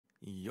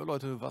Jo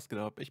Leute, was geht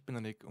ab? Ich bin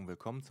der Nick und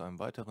willkommen zu einem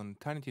weiteren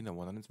Tiny Tina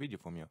Wonderlands Video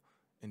von mir.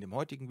 In dem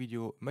heutigen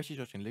Video möchte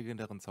ich euch den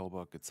legendären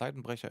Zauber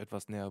Gezeitenbrecher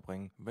etwas näher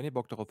bringen. Wenn ihr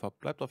Bock darauf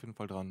habt, bleibt auf jeden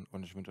Fall dran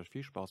und ich wünsche euch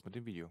viel Spaß mit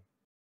dem Video.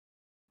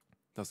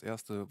 Das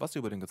erste, was ihr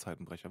über den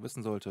Gezeitenbrecher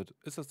wissen solltet,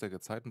 ist, dass der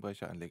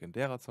Gezeitenbrecher ein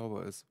legendärer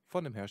Zauber ist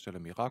von dem Hersteller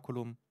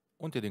Miraculum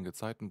und ihr den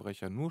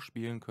Gezeitenbrecher nur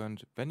spielen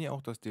könnt, wenn ihr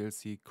auch das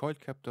DLC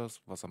Cold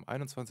Captors, was am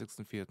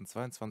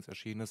 21.04.22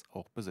 erschienen ist,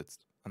 auch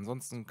besitzt.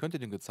 Ansonsten könnt ihr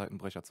den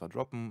Gezeitenbrecher zwar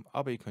droppen,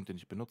 aber ihr könnt ihn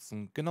nicht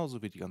benutzen,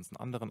 genauso wie die ganzen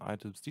anderen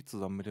Items, die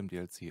zusammen mit dem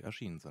DLC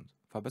erschienen sind.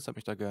 Verbessert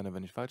mich da gerne,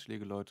 wenn ich falsch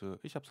liege, Leute.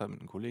 Ich habe es halt mit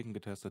einem Kollegen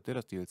getestet, der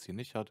das DLC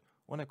nicht hat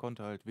und er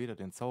konnte halt weder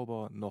den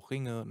Zauber, noch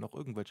Ringe, noch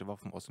irgendwelche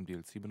Waffen aus dem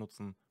DLC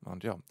benutzen.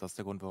 Und ja, das ist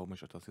der Grund, warum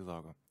ich euch das hier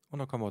sage. Und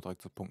dann kommen wir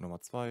direkt zu Punkt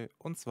Nummer 2,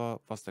 und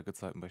zwar, was der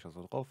Gezeitenbrecher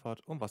so drauf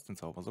hat und was den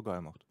Zauber so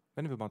geil macht.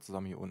 Wenn wir mal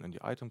zusammen hier unten in die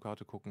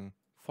Itemkarte gucken,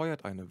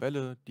 feuert eine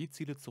Welle, die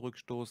Ziele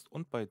zurückstoßt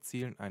und bei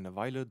Zielen eine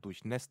Weile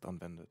durch Nest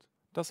anwendet.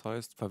 Das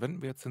heißt,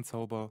 verwenden wir jetzt den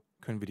Zauber,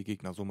 können wir die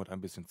Gegner somit ein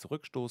bisschen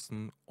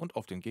zurückstoßen und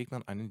auf den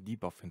Gegnern einen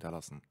Debuff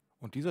hinterlassen.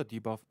 Und dieser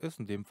Debuff ist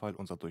in dem Fall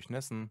unser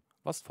Durchnässen,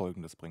 was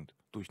folgendes bringt.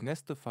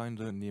 Durchnässte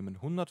Feinde nehmen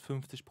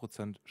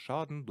 150%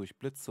 Schaden durch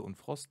Blitze und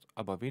Frost,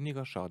 aber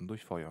weniger Schaden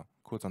durch Feuer.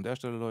 Kurz an der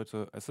Stelle,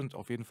 Leute, es sind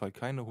auf jeden Fall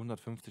keine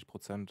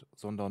 150%,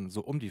 sondern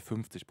so um die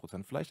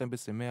 50%, vielleicht ein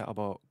bisschen mehr,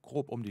 aber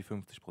grob um die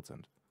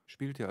 50%.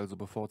 Spielt ihr also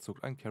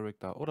bevorzugt einen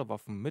Charakter oder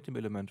Waffen mit dem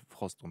Element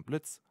Frost und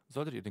Blitz,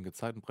 solltet ihr den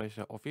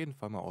Gezeitenbrecher auf jeden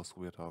Fall mal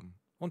ausprobiert haben.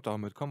 Und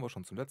damit kommen wir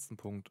schon zum letzten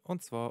Punkt,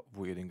 und zwar,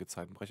 wo ihr den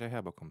Gezeitenbrecher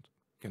herbekommt.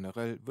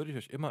 Generell würde ich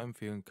euch immer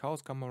empfehlen,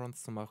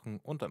 Chaos-Kammer-Runs zu machen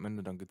und am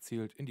Ende dann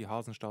gezielt in die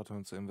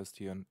Hasenstatuen zu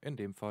investieren, in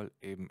dem Fall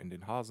eben in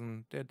den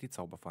Hasen, der die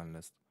Zauber fallen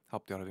lässt.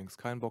 Habt ihr allerdings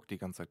keinen Bock, die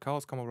ganze Zeit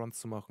Chaos-Kammer-Runs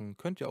zu machen,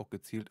 könnt ihr auch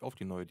gezielt auf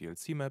die neue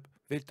DLC-Map,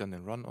 wählt dann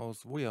den Run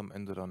aus, wo ihr am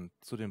Ende dann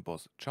zu dem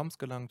Boss Chumps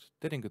gelangt,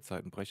 der den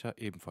Gezeitenbrecher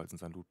ebenfalls in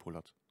sein Lootpool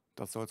hat.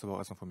 Das soll es aber auch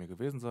erstmal von mir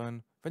gewesen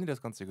sein. Wenn dir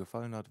das Ganze hier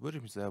gefallen hat, würde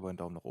ich mich sehr über einen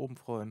Daumen nach oben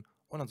freuen.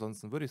 Und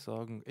ansonsten würde ich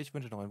sagen, ich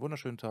wünsche noch einen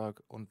wunderschönen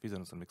Tag und wir sehen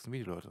uns im nächsten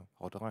Video, Leute.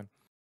 Haut rein.